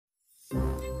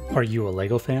Are you a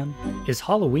LEGO fan? Is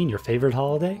Halloween your favorite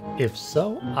holiday? If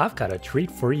so, I've got a treat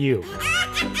for you.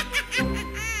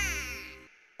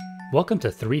 Welcome to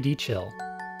 3D Chill.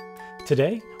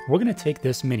 Today, we're going to take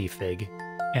this minifig,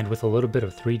 and with a little bit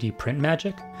of 3D print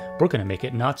magic, we're going to make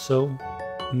it not so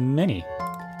mini.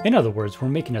 In other words, we're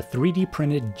making a 3D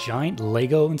printed giant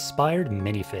LEGO-inspired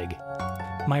minifig.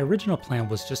 My original plan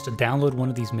was just to download one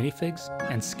of these minifigs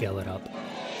and scale it up.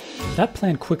 That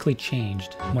plan quickly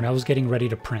changed when I was getting ready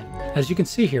to print. As you can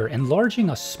see here, enlarging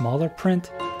a smaller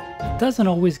print doesn't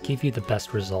always give you the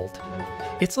best result.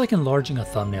 It's like enlarging a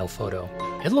thumbnail photo.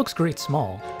 It looks great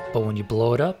small, but when you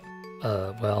blow it up,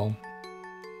 well,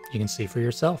 you can see for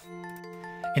yourself.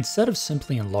 Instead of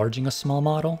simply enlarging a small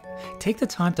model, take the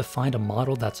time to find a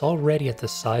model that's already at the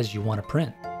size you want to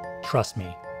print. Trust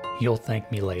me, you'll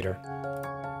thank me later.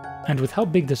 And with how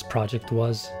big this project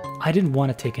was, I didn't want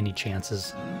to take any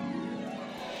chances.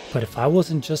 But if I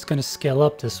wasn't just going to scale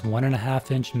up this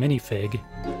 1.5-inch minifig,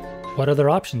 what other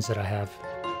options did I have?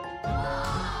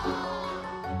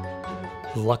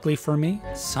 Luckily for me,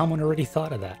 someone already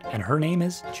thought of that, and her name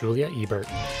is Julia Ebert.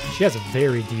 She has a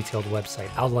very detailed website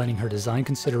outlining her design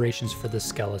considerations for this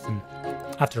skeleton.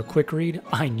 After a quick read,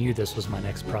 I knew this was my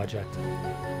next project.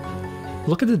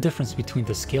 Look at the difference between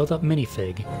the scaled up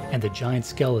minifig and the giant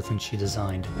skeleton she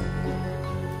designed.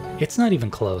 It's not even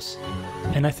close,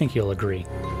 and I think you'll agree.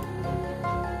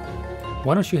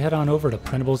 Why don't you head on over to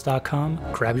printables.com,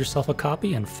 grab yourself a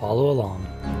copy, and follow along.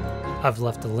 I've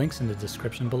left the links in the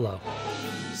description below.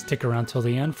 Stick around till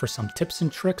the end for some tips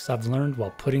and tricks I've learned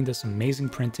while putting this amazing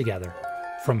print together.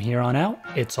 From here on out,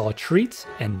 it's all treats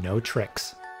and no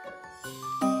tricks.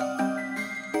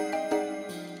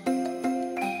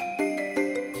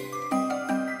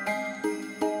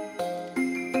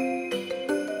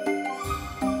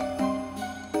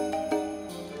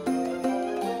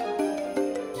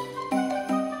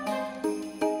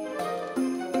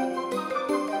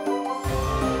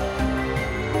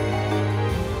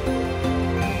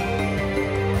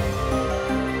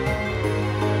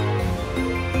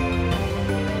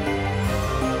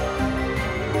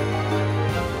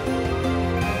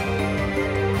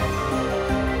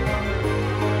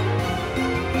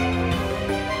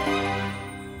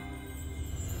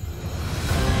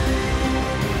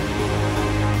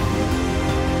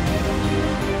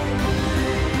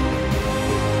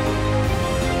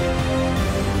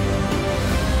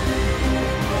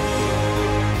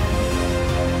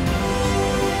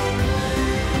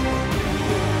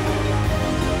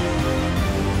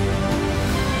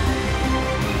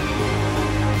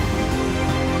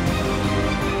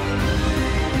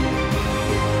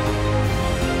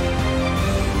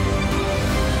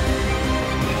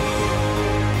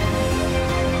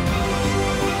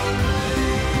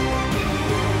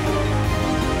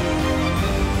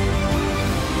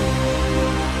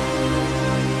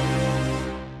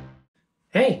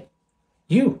 Hey,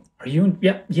 you, are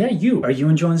you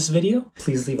enjoying this video?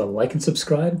 Please leave a like and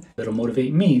subscribe. It'll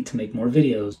motivate me to make more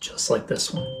videos just like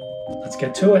this one. Let's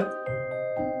get to it.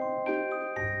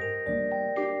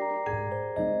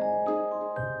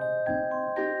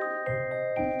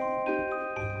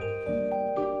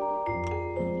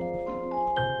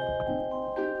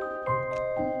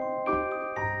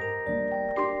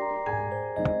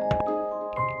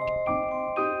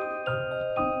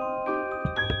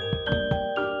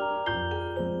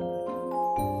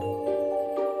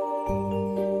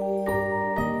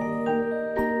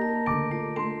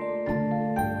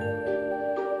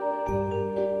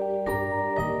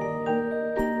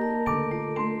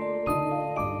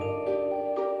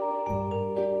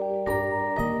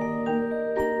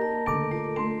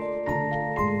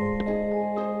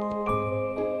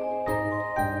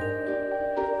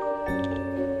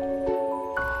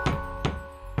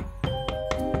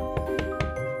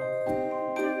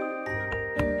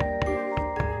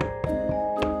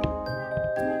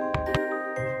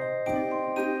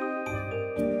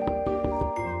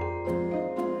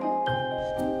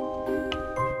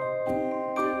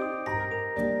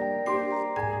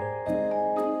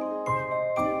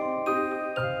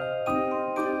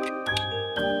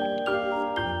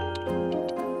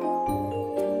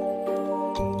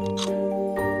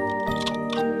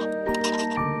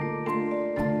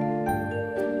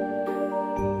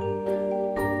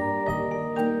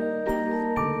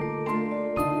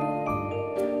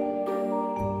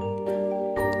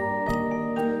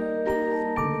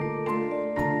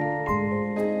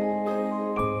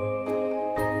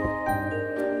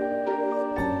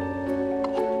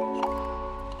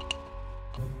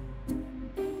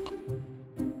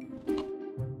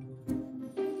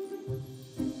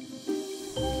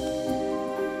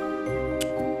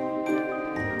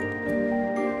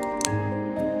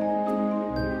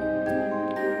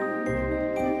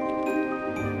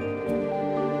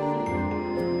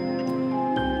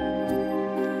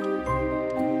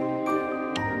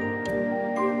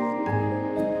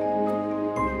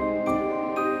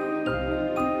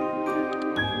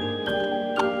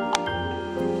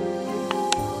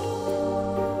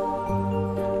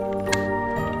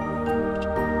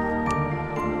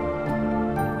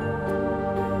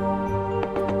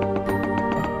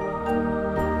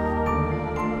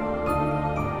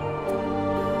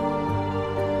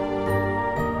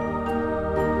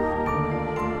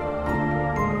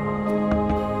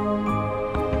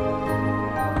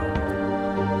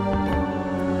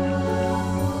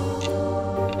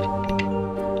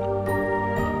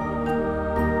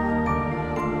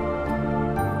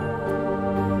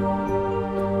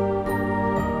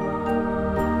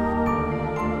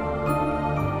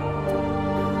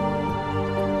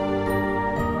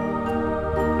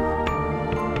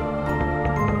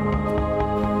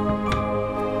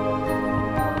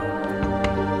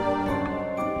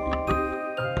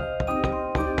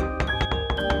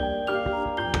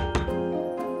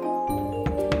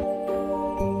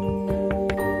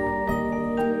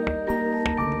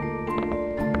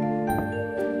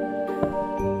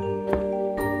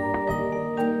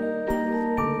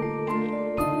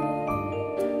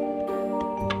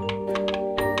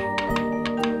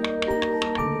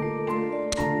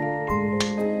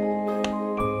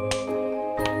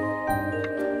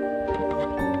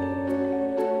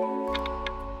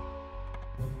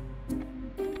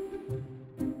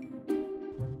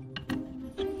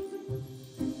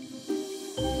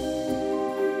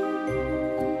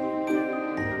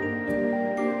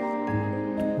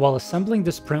 While assembling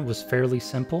this print was fairly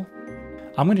simple,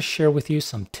 I'm going to share with you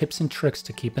some tips and tricks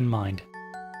to keep in mind.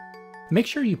 Make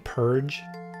sure you purge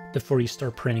before you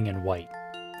start printing in white,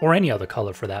 or any other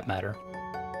color for that matter.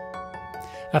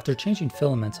 After changing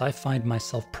filaments, I find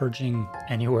myself purging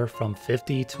anywhere from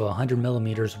 50 to 100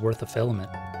 millimeters worth of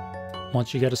filament.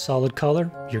 Once you get a solid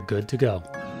color, you're good to go.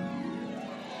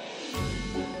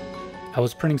 I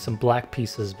was printing some black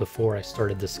pieces before I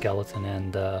started the skeleton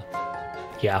and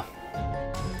yeah.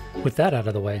 With that out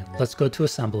of the way, let's go to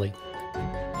assembly.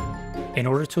 In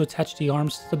order to attach the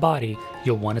arms to the body,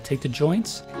 you'll want to take the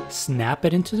joints, snap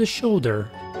it into the shoulder,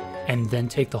 and then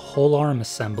take the whole arm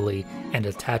assembly and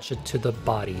attach it to the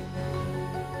body.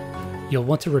 You'll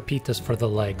want to repeat this for the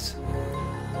legs.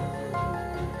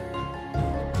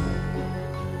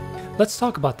 Let's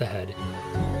talk about the head.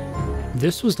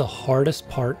 This was the hardest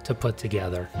part to put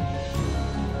together.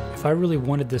 If I really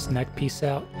wanted this neck piece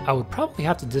out, I would probably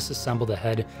have to disassemble the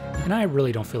head, and I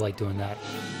really don't feel like doing that.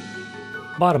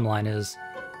 Bottom line is,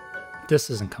 this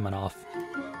isn't coming off.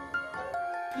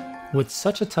 With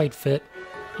such a tight fit,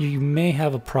 you may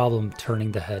have a problem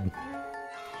turning the head.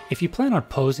 If you plan on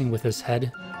posing with this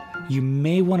head, you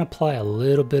may want to apply a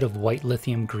little bit of white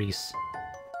lithium grease.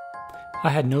 I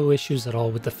had no issues at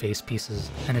all with the face pieces,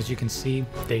 and as you can see,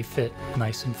 they fit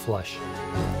nice and flush.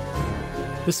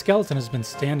 This skeleton has been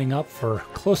standing up for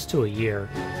close to a year.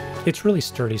 It's really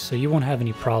sturdy, so you won't have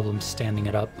any problems standing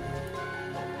it up.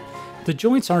 The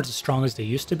joints aren't as strong as they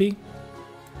used to be,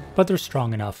 but they're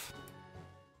strong enough.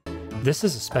 This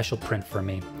is a special print for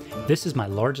me. This is my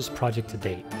largest project to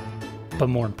date. But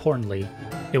more importantly,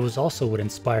 it was also what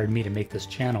inspired me to make this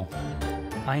channel.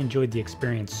 I enjoyed the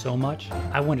experience so much,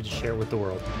 I wanted to share it with the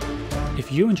world.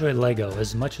 If you enjoy LEGO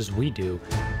as much as we do,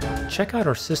 check out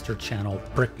our sister channel,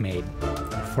 Brickmade,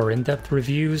 for in-depth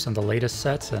reviews on the latest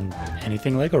sets and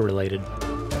anything LEGO related.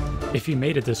 If you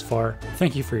made it this far,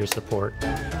 thank you for your support.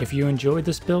 If you enjoyed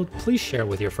this build, please share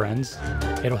with your friends.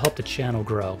 It'll help the channel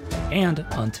grow. And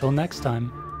until next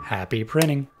time, happy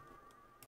printing!